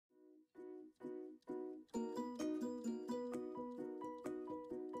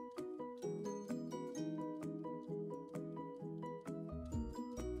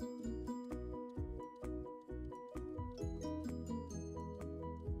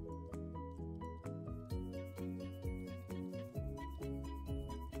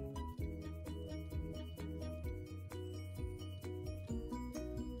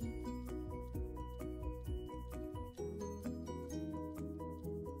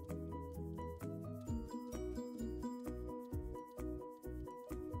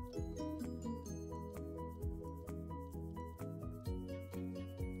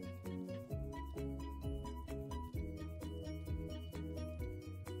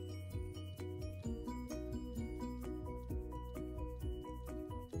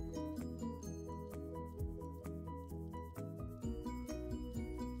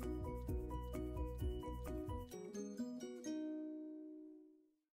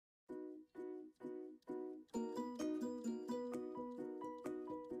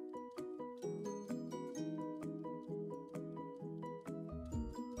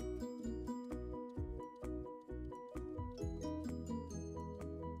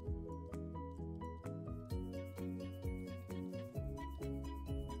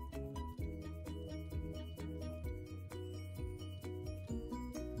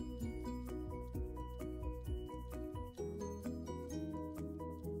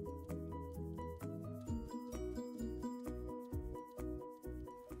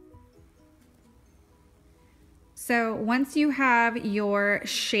So once you have your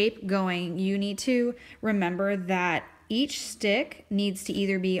shape going, you need to remember that each stick needs to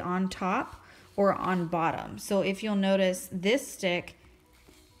either be on top or on bottom. So if you'll notice, this stick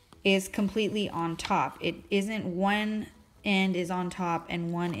is completely on top. It isn't one end is on top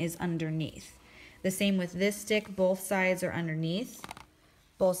and one is underneath. The same with this stick, both sides are underneath,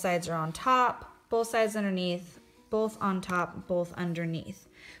 both sides are on top, both sides underneath, both on top, both underneath.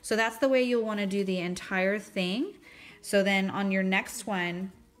 So that's the way you'll want to do the entire thing. So then on your next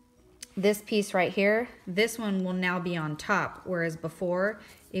one, this piece right here, this one will now be on top, whereas before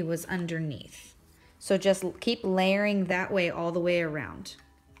it was underneath. So just keep layering that way all the way around.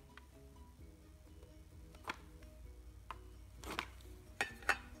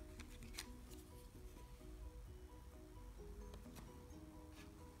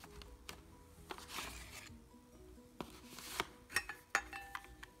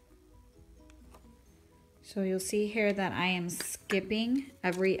 So you'll see here that I am skipping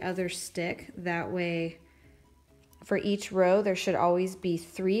every other stick. That way, for each row, there should always be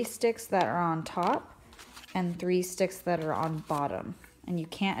 3 sticks that are on top and 3 sticks that are on bottom. And you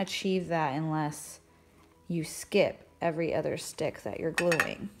can't achieve that unless you skip every other stick that you're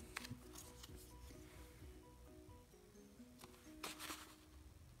gluing.